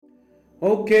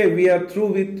Okay, we are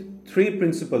through with three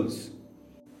principles.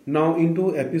 Now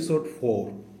into episode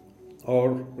 4,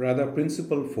 or rather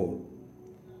principle 4.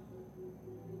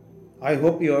 I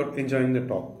hope you are enjoying the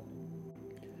talk.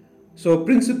 So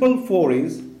principle 4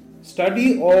 is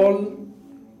study all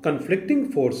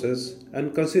conflicting forces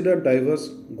and consider diverse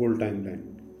goal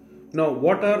timeline. Now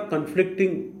what are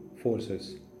conflicting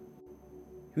forces?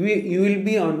 You will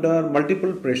be under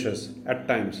multiple pressures at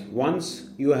times.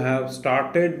 Once you have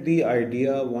started the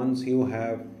idea, once you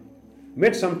have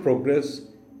made some progress,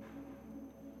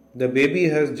 the baby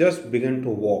has just begun to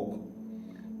walk.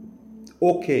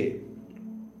 Okay,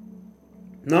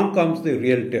 now comes the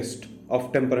real test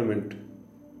of temperament.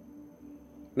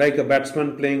 Like a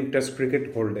batsman playing test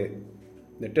cricket whole day.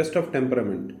 The test of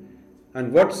temperament.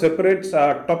 And what separates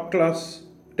a top class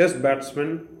test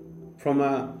batsman from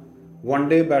a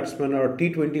one-day batsman or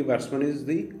T20 batsman is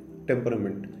the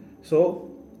temperament.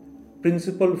 So,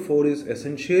 principle 4 is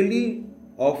essentially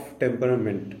of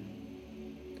temperament,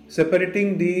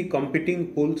 separating the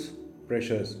competing pulls,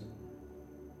 pressures.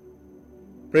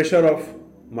 Pressure of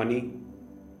money,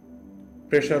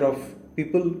 pressure of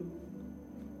people,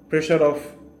 pressure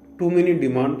of too many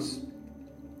demands,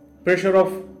 pressure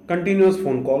of continuous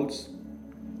phone calls,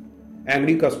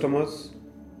 angry customers,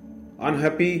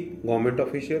 unhappy government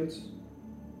officials,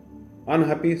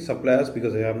 unhappy suppliers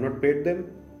because they have not paid them.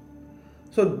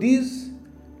 So these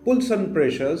pulls and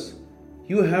pressures,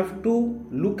 you have to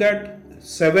look at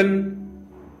 7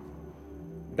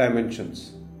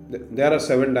 dimensions. There are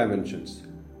 7 dimensions: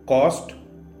 cost,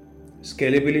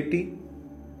 scalability,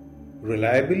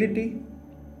 reliability,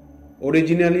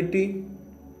 originality,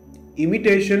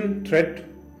 imitation, threat,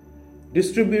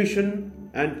 distribution,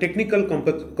 and technical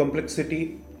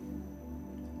complexity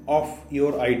of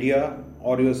your idea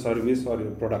or your service or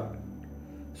your product.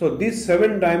 So these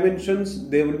 7 dimensions,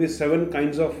 there will be 7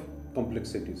 kinds of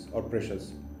complexities or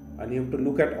pressures, and you have to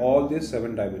look at all these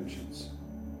 7 dimensions.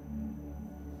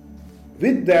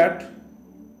 With that,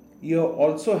 you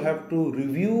also have to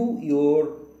review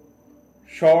your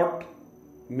short,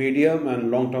 medium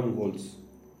and long-term goals.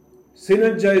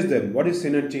 Synergize them. What is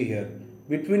synergy here?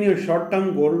 Between your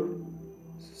short-term goal,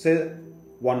 say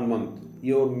 1 month,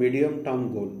 your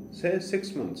medium-term goal, say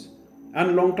 6 months,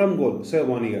 and long-term goal, say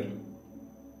 1 year.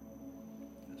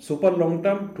 Super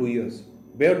long-term, 2 years.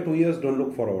 Bare 2 years, don't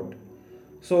look forward.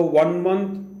 So 1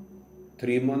 month,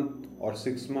 3 months or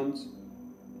 6 months,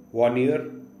 1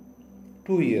 year,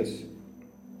 2 years.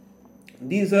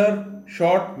 These are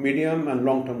short, medium and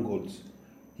long-term goals.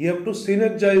 You have to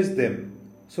synergize them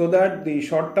so that the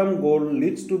short-term goal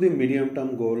leads to the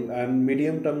medium-term goal, and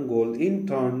medium-term goal in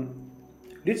turn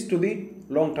leads to the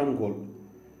long-term goal.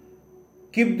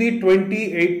 Keep the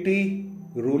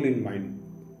 20-80 rule in mind.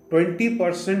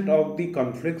 20% of the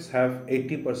conflicts have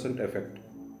 80% effect.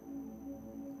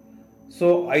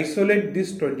 So isolate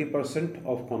this 20%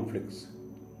 of conflicts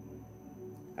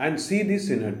and see the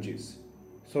synergies.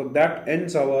 So that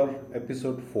ends our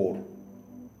episode 4.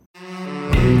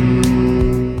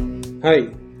 Hi,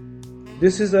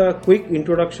 this is a quick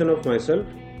introduction of myself.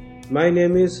 My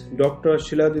name is Dr.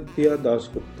 Shiladitya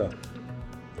Dasgupta.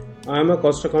 I am a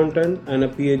cost accountant and a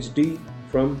PhD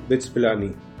from BITS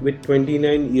Pilani with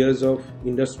 29 years of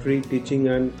industry teaching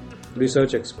and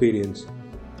research experience.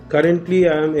 Currently,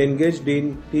 I am engaged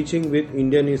in teaching with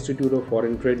Indian Institute of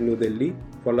Foreign Trade, New Delhi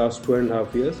for last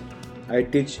 2.5 years. I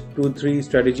teach 2-3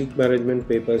 strategic management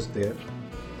papers there.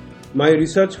 My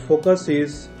research focus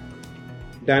is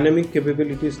dynamic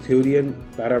capabilities theory and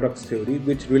paradox theory,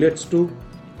 which relates to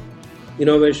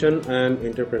innovation and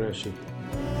entrepreneurship.